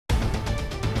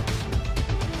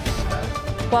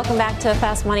Welcome back to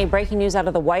Fast Money. Breaking news out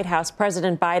of the White House.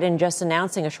 President Biden just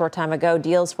announcing a short time ago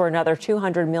deals for another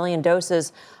 200 million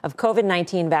doses of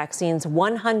COVID-19 vaccines.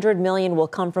 100 million will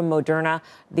come from Moderna,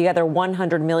 the other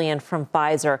 100 million from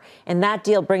Pfizer. And that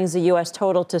deal brings the U.S.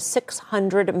 total to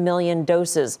 600 million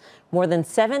doses. More than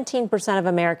 17% of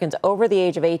Americans over the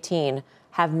age of 18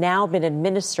 have now been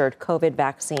administered COVID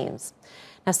vaccines.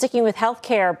 Now, sticking with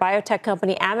healthcare, biotech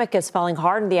company Amicus falling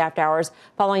hard in the after hours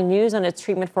following news on its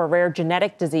treatment for a rare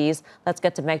genetic disease. Let's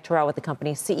get to Meg Terrell with the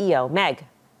company's CEO. Meg.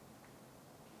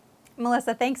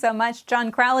 Melissa, thanks so much.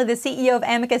 John Crowley, the CEO of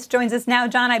Amicus, joins us now.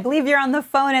 John, I believe you're on the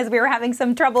phone as we were having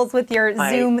some troubles with your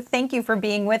Zoom. Thank you for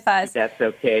being with us. That's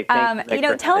okay.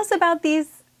 Tell us about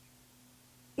these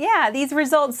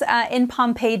results in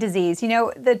Pompe disease.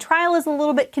 The trial is a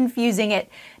little bit confusing. It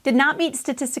did not meet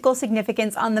statistical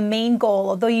significance on the main goal,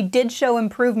 although you did show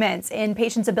improvements in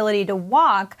patients' ability to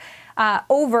walk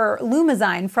over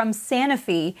Lumizyme from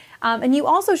Sanofi. And you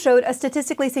also showed a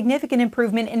statistically significant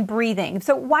improvement in breathing.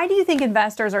 So why do you think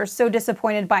investors are so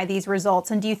disappointed by these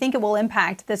results? And do you think it will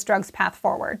impact this drug's path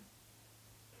forward?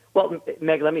 Well,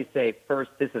 Meg, let me say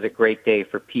first, this is a great day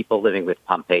for people living with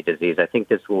Pompe disease. I think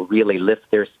this will really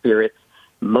lift their spirits.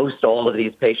 Most all of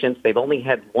these patients, they've only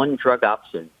had one drug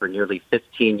option for nearly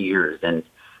 15 years. And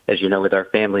as you know, with our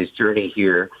family's journey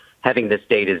here, having this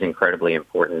data is incredibly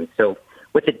important. So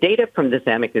what the data from this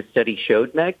Amicus study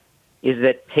showed, Meg, is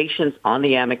that patients on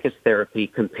the Amicus therapy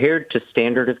compared to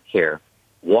standard of care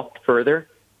walked further,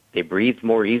 they breathed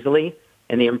more easily,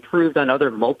 and they improved on other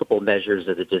multiple measures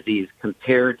of the disease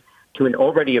compared to an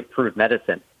already approved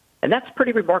medicine. And that's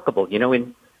pretty remarkable.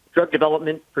 In drug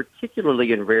development,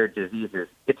 particularly in rare diseases,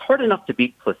 it's hard enough to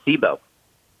beat placebo.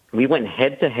 We went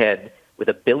head-to-head with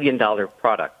a billion-dollar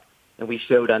product, and we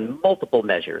showed on multiple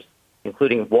measures,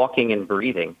 including walking and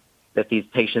breathing, that these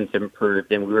patients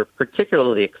improved. And we were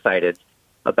particularly excited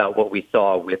about what we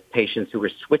saw with patients who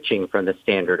were switching from the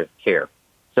standard of care.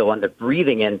 So on the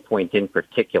breathing endpoint in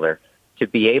particular, to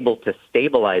be able to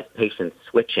stabilize patients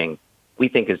switching, we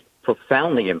think is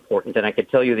profoundly important. And I can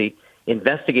tell you the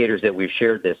investigators that we've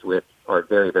shared this with are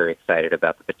very, very excited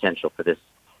about the potential for this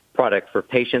product for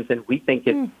patients. And we think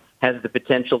it has the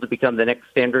potential to become the next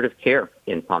standard of care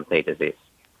in Pompe disease.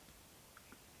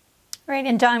 Right.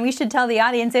 And John, we should tell the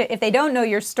audience, if they don't know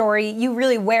your story, you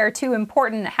really wear two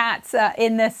important hats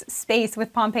in this space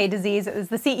with Pompe disease. As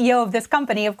the CEO of this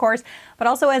company, of course, but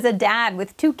also as a dad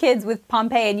with two kids with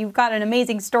Pompe. And you've got an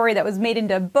amazing story that was made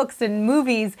into books and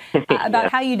movies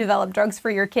about how you develop drugs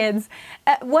for your kids.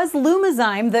 Was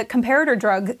Lumizyme, the comparator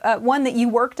drug, one that you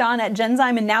worked on at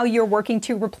Genzyme, and now you're working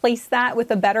to replace that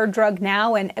with a better drug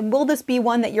now? And will this be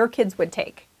one that your kids would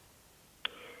take?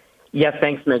 Yeah,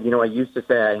 thanks, Meg. I used to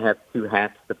say I have two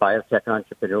hats, the biotech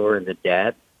entrepreneur and the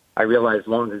dad. I realized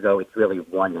long ago it's really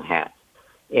one hat.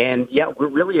 And, yeah, we're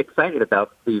really excited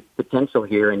about the potential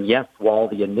here. And, yes, while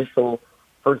the initial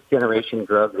first-generation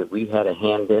drug that we had a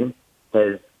hand in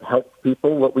has helped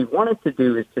people, what we wanted to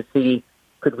do is to see,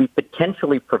 could we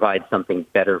potentially provide something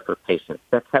better for patients?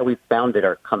 That's how we founded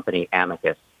our company,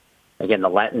 Amicus. Again, the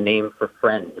Latin name for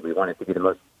friend. We wanted to be the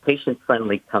most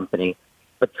patient-friendly company,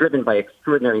 but driven by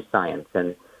extraordinary science.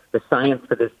 And the science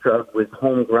for this drug was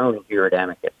homegrown here at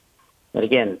Amicus. And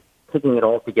again, taking it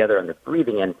all together on the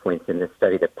breathing endpoints in this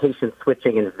study, the patient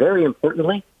switching, and very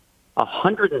importantly,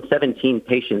 117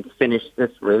 patients finished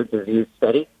this rare disease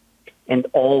study, and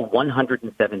all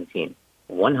 117,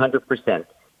 100%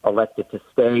 elected to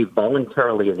stay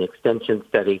voluntarily in the extension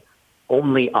study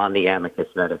only on the Amicus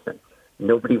medicine.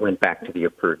 Nobody went back to the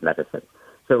approved medicine.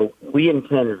 So we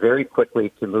intend very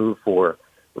quickly to move for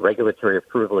regulatory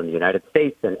approval in the United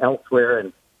States and elsewhere.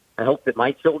 And I hope that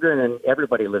my children and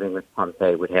everybody living with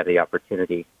Pompe would have the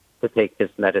opportunity to take this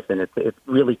medicine. It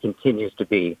really continues to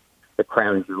be the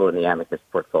crown jewel in the Amicus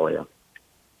portfolio.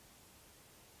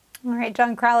 All right,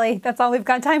 John Crowley, that's all we've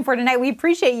got time for tonight. We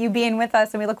appreciate you being with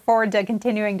us, and we look forward to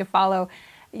continuing to follow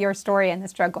your story and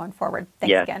this drug going forward.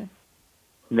 Thanks again.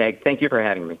 Meg, thank you for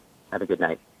having me. Have a good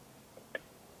night.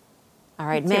 All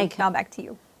right, Meg. Now back to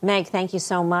you. Meg, thank you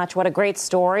so much. What a great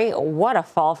story. What a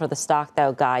fall for the stock,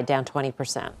 though, Guy, down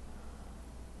 20%.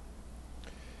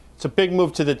 It's a big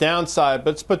move to the downside,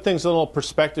 but let's put things in a little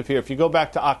perspective here. If you go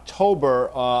back to October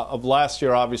of last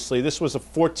year, obviously, this was a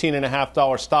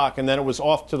 $14.50 stock, and then it was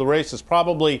off to the races,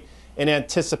 probably in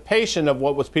anticipation of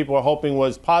what people were hoping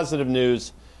was positive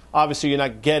news. Obviously, you're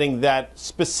not getting that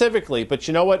specifically, but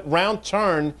you know what? Round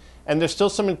turn, and there's still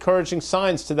some encouraging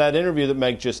signs to that interview that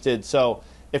Meg just did. So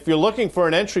if you're looking for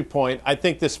an entry point, I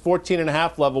think this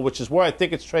 14.5 level, which is where I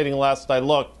think it's trading last I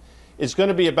looked, is going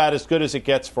to be about as good as it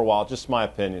gets for a while, just my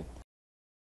opinion.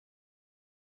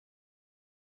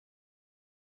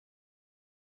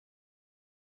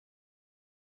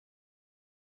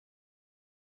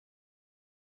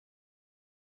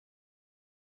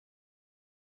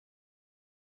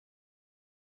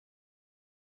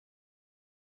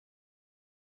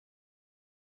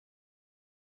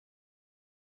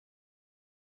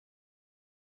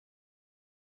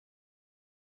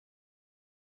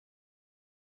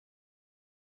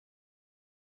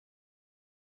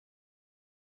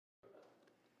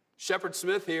 Shepard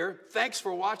Smith here. Thanks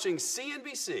for watching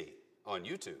CNBC on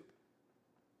YouTube.